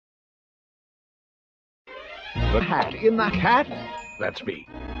The Hat in the Hat, that's me,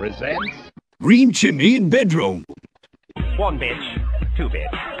 presents Green Chimney in Bedroom. One bitch, two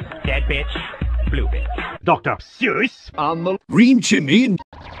bitch, dead bitch, blue bitch. Dr. Seuss on the Green Chimney in...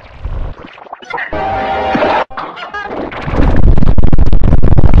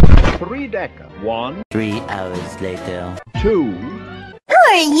 three-decker. 1, 3 hours later. 2, Who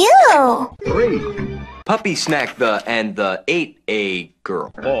are you? 3, Puppy Snack and the 8A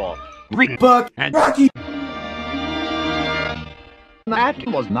girl. 4. Buck and Rocky. That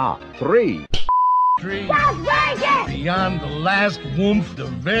was not 3. Beyond the last woomph, the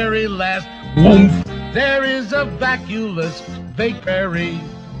very last woomph, there is a vacuous baked prairie.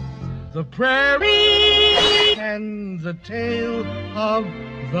 The prairie and the tale of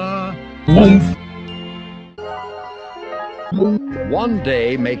the woomph. One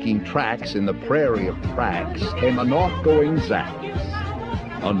day, making tracks in the prairie of tracks, came a north-going Zax,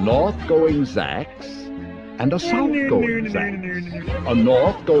 a north-going Zax, and a south-going Zax, a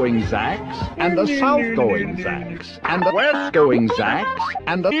north-going Zax, and a south-going Zax, and a west-going Zax,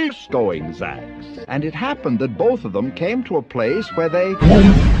 and a east-going Zax. And it happened that both of them came to a place where they...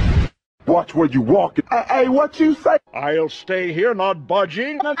 Watch where you walk. Hey, what you say? I'll stay here, not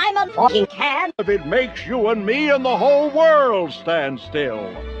budging, I'm a fucking cat. if it makes you and me and the whole world stand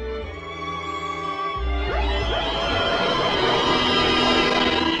still.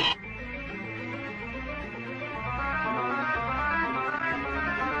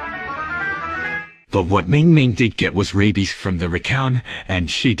 But what Ming Ming did get was rabies from the raccoon, and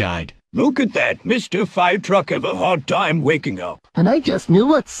she died. Look at that. Mr. Fire Truck have a hard time waking up. And I just knew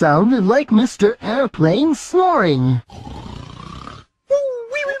what sounded like Mr. Airplane snoring.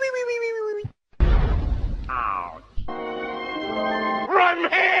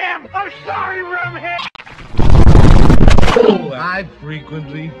 Rumham! I'm sorry, Rumham! I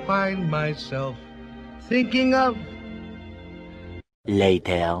frequently find myself thinking of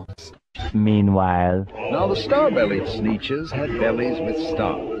Later. Meanwhile. Now the star-bellied Sneetches had bellies with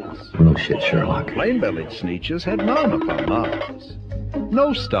stars. No shit, Sherlock. Plain-bellied Sneetches had none upon Mars.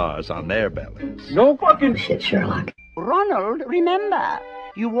 No stars on their bellies. No fucking shit, Sherlock. Ronald, remember,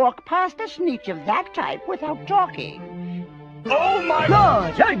 you walk past a Sneetch of that type without talking. Oh my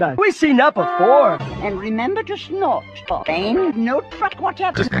God, we've seen that before. And remember to snort. Plain, no truck,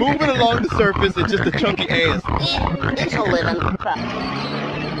 whatever. Just moving along the surface and just a chunky ass. It's a living.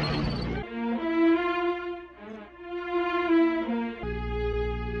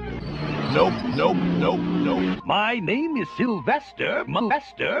 Nope. My name is Sylvester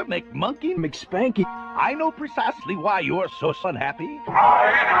McMonkey McSpanky. I know precisely why you're so unhappy.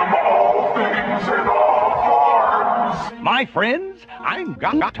 I am all things in all forms. My friends, I'm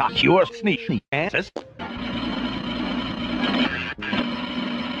gonna your sneaky asses.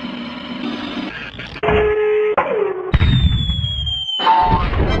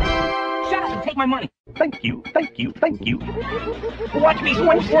 Shut up and take my money. Thank you. Watch me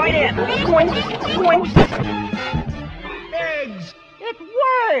swing right in. Swing. eggs. It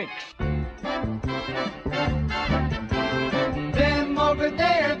works. Them over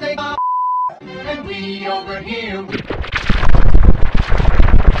there, they are, and we over here.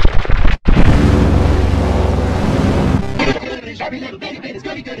 Shabby little bitty bitties,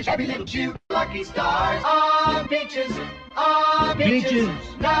 goody shabby little shoe. Lucky stars on beaches,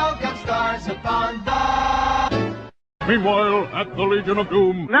 now got stars upon the... Meanwhile, at the Legion of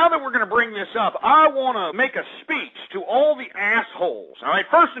Doom. Now that we're going to bring this up, I want to make a speech to all the assholes. All right,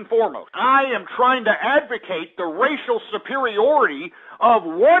 first and foremost, I am trying to advocate the racial superiority of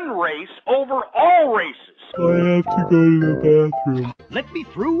one race over all races. I have to go to the bathroom. Let me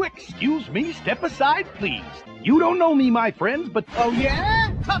through. Excuse me. Step aside, please. You don't know me, my friends, but... Oh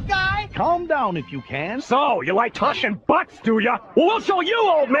yeah? Tough guy? Calm down if you can. So, you like touching butts, do ya? Well, we'll show you,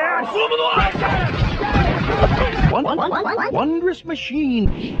 old man! Wondrous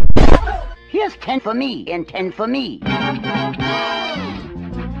machine. Here's 10 for me and 10 for me.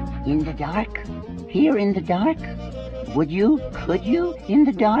 In the dark? Here in the dark? Would you? Could you? In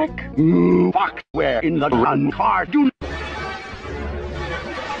the dark? Fuck, where in the run car do...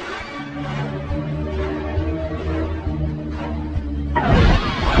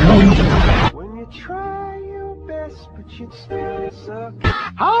 When you try your best, but you still suck.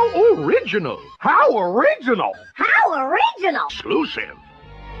 How original! How original! How original! Exclusive.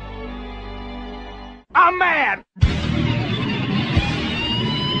 A man!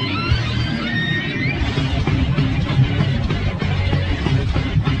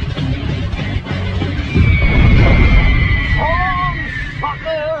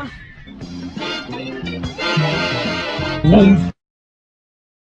 Woof.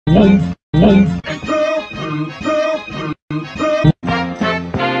 Woof. Woof. I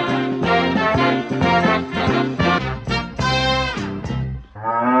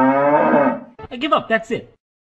give up, that's it.